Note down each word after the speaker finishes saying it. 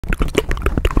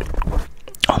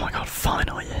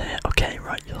Finally, you're here. Okay,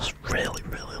 right, you're really,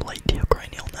 really late to your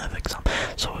cranial nerve exam,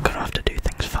 so we're gonna have to do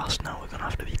things fast now. We're gonna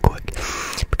have to be quick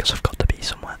because I've got to be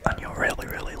somewhere, and you're really,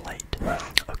 really late.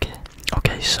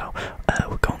 Okay, so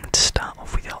we're going to start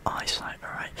off with your eyesight.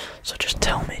 All right. So just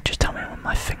tell me when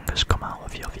my fingers come out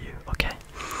of your view. Okay.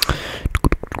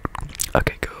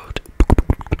 Okay, good.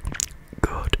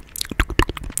 Good.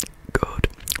 Good. Good.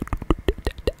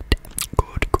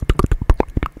 Good.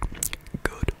 Good.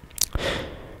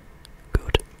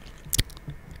 Good.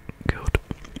 Good.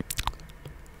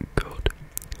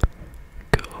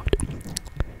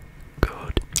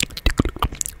 Good.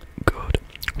 Good.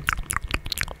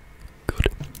 Good.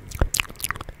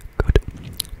 Good.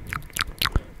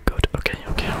 Good. Okay.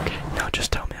 Now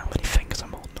just tell me how many fingers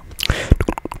I'm holding.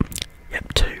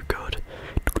 Yep, 2, good.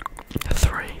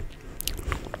 3.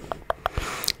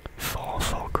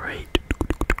 4, great.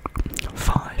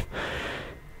 5.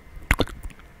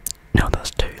 No,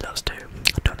 that's 2. I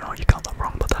don't know how you got that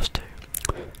wrong, but that's 2.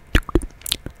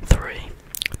 3.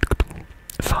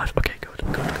 5. Okay, good.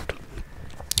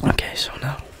 Okay, so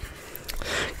now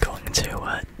going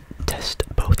to test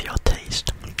both your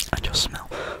taste and your smell.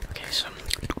 Okay, so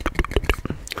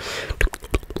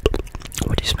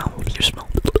what do you smell?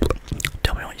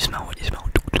 Tell me what you smell.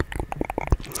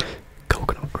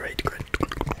 Coconut, great.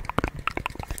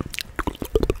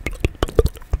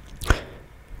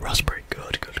 Raspberry,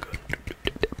 good.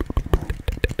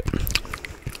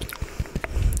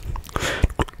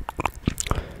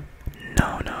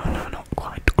 No, not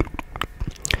quite.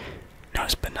 No,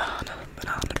 it's banana.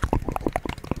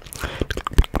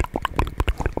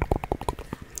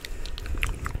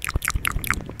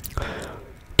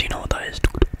 Do you know what that is?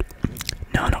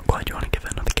 No, not quite. Do you want to give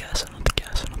it another guess?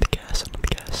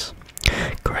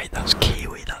 Great, that's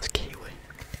kiwi.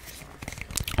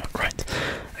 Right.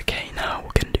 Okay, now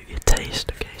we're gonna do your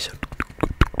taste. Okay, so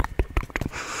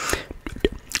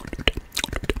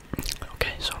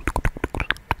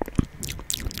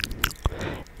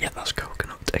yeah, that's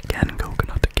coconut again. No,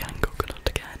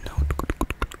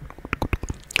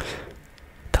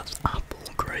 that's apple.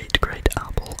 Great.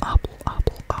 Apple.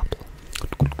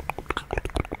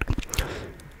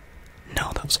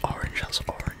 No, that's orange.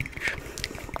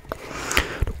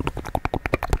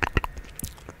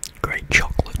 Great,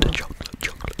 chocolate.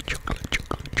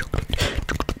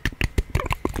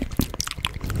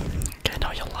 Okay,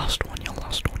 now your last one.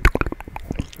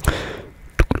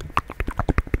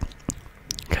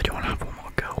 Okay, do you want to have one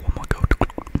more go?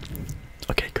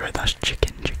 Okay, great, that's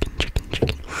chicken.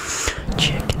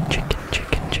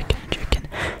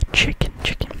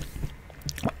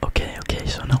 Okay,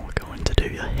 so now we're going to do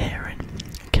your hearing.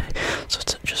 Okay, so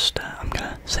just, I'm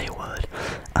gonna say a word,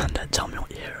 and tell me what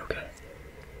you hear, okay?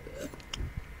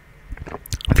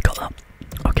 Have you got that?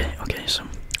 Okay, so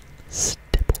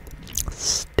stipple.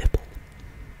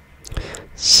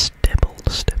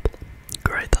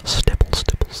 Great, that's stipple.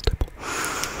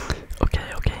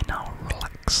 Okay, now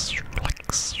relax.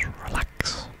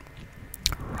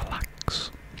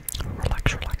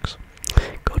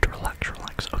 Good,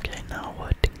 relax. Okay, now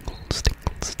tingles.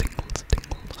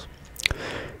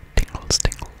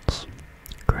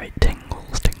 Great,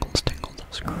 tingles,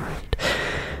 that's great.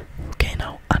 Okay,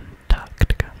 now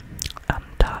Antarctica.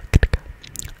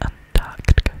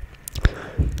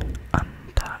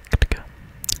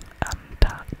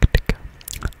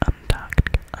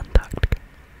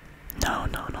 No,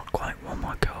 not quite. One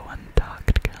more go.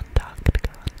 Antarctica.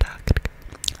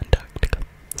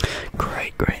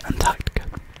 Great, Antarctica.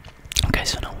 Okay,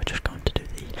 so now we're just going to do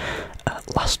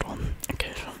the last one.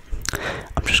 Okay, so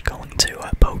I'm just going to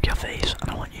poke your face,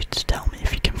 and I want you to tell me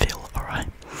if you can feel it. All right?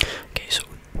 Okay, so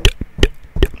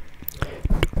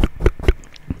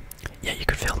yeah, you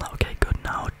can feel that. Okay, good.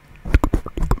 Now,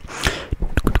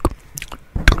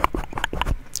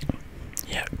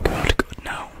 yeah, good.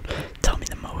 Now, tell me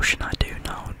the motion I do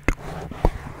now.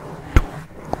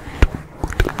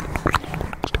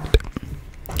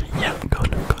 Yeah,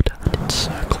 good. I did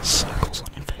circles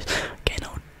on your face. Okay,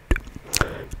 now.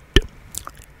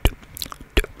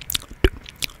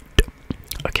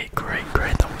 Okay, great.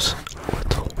 That was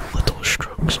little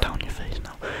strokes down your face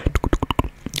now.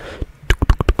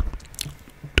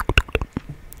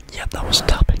 Yep, that was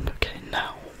tapping. Okay,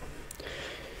 now